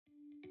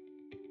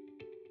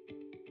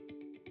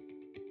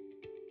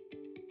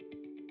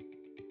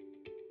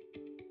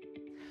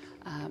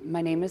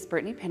My name is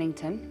Brittney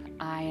Pennington.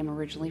 I am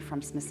originally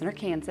from Smith Center,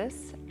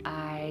 Kansas.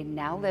 I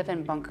now live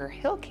in Bunker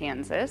Hill,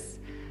 Kansas,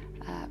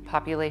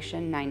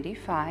 population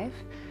 95.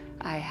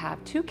 I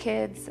have two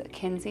kids,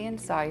 Kinsey and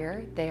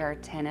Sawyer. They are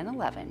 10 and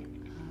 11.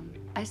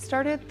 I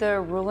started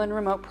the Rule and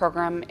Remote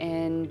program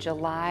in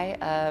July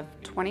of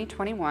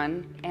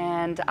 2021,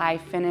 and I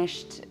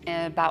finished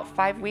about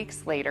 5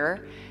 weeks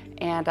later,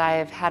 and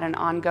I've had an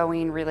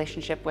ongoing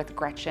relationship with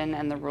Gretchen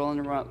and the Rule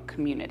and Remote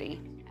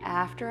community.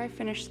 After I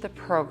finished the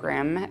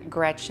program,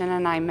 Gretchen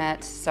and I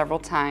met several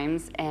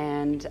times,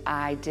 and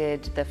I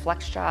did the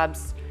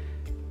FlexJobs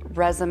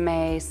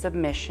resume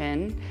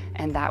submission,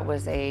 and that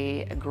was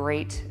a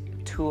great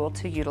tool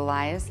to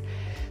utilize.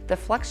 The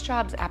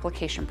FlexJobs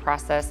application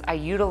process, I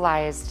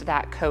utilized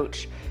that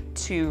coach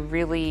to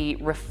really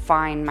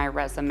refine my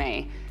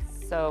resume.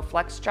 So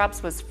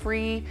FlexJobs was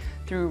free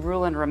through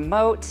Rule and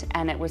Remote,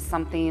 and it was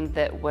something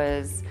that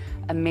was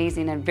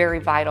amazing and very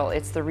vital.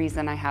 It's the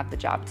reason I have the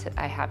job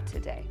I have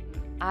today.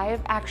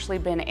 I've actually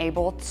been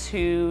able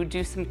to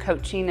do some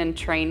coaching and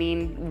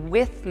training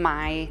with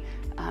my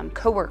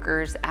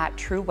coworkers at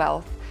True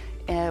Wealth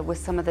with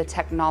some of the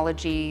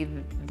technology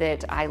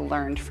that I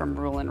learned from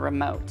Rule and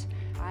Remote.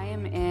 I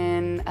am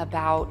in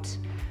about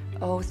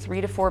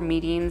 3 to 4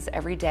 meetings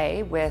every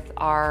day with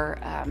our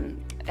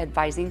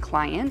advising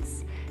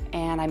clients,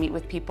 and I meet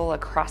with people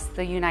across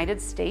the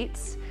United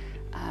States.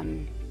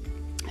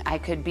 I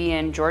could be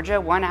in Georgia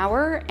 1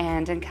 hour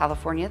and in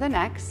California the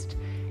next,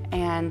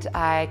 and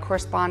I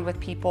correspond with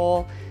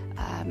people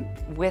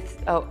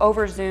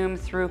over Zoom,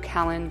 through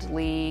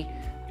Calendly,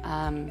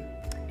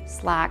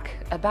 Slack,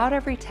 about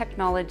every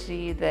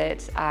technology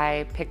that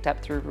I picked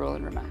up through Rule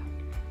and Remote.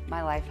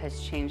 My life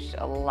has changed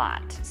a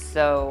lot.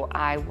 So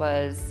I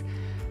was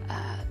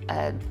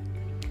a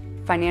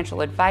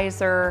financial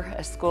advisor,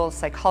 a school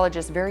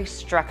psychologist, very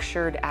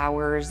structured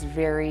hours,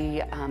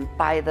 very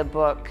by the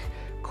book,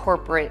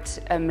 corporate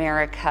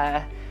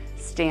America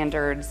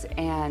standards,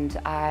 and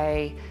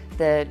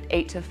the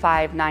 8 to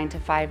 5, 9 to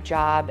 5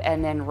 job,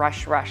 and then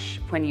rush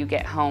when you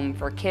get home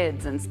for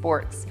kids and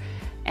sports.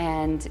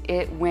 And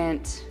it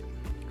went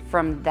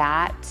from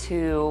that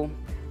to,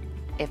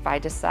 if I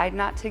decide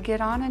not to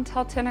get on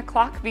until 10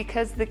 o'clock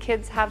because the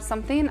kids have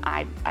something,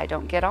 I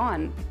don't get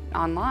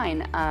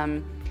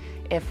online.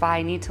 If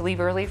I need to leave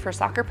early for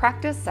soccer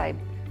practice, I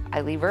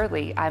leave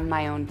early. I'm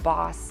my own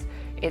boss.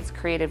 It's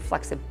created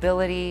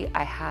flexibility.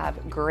 I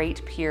have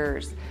great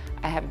peers.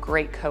 I have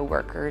great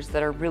coworkers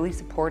that are really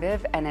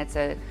supportive, and it's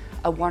a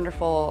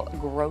wonderful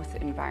growth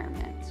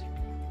environment.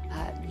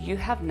 You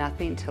have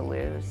nothing to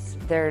lose.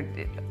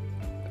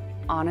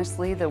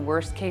 Honestly, the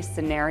worst case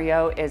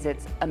scenario is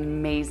it's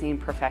amazing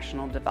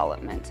professional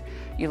development.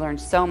 You learn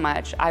so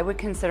much. I would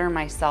consider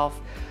myself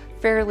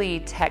fairly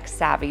tech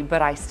savvy,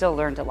 but I still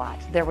learned a lot.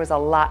 There was a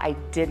lot I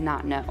did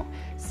not know.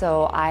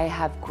 So I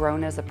have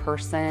grown as a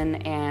person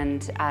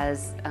and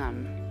as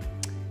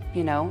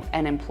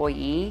an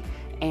employee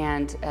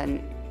and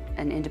an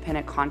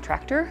independent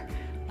contractor,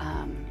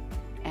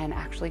 and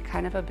actually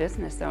kind of a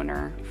business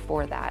owner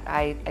for that.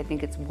 I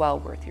think it's well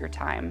worth your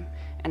time,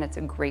 and it's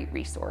a great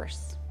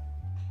resource.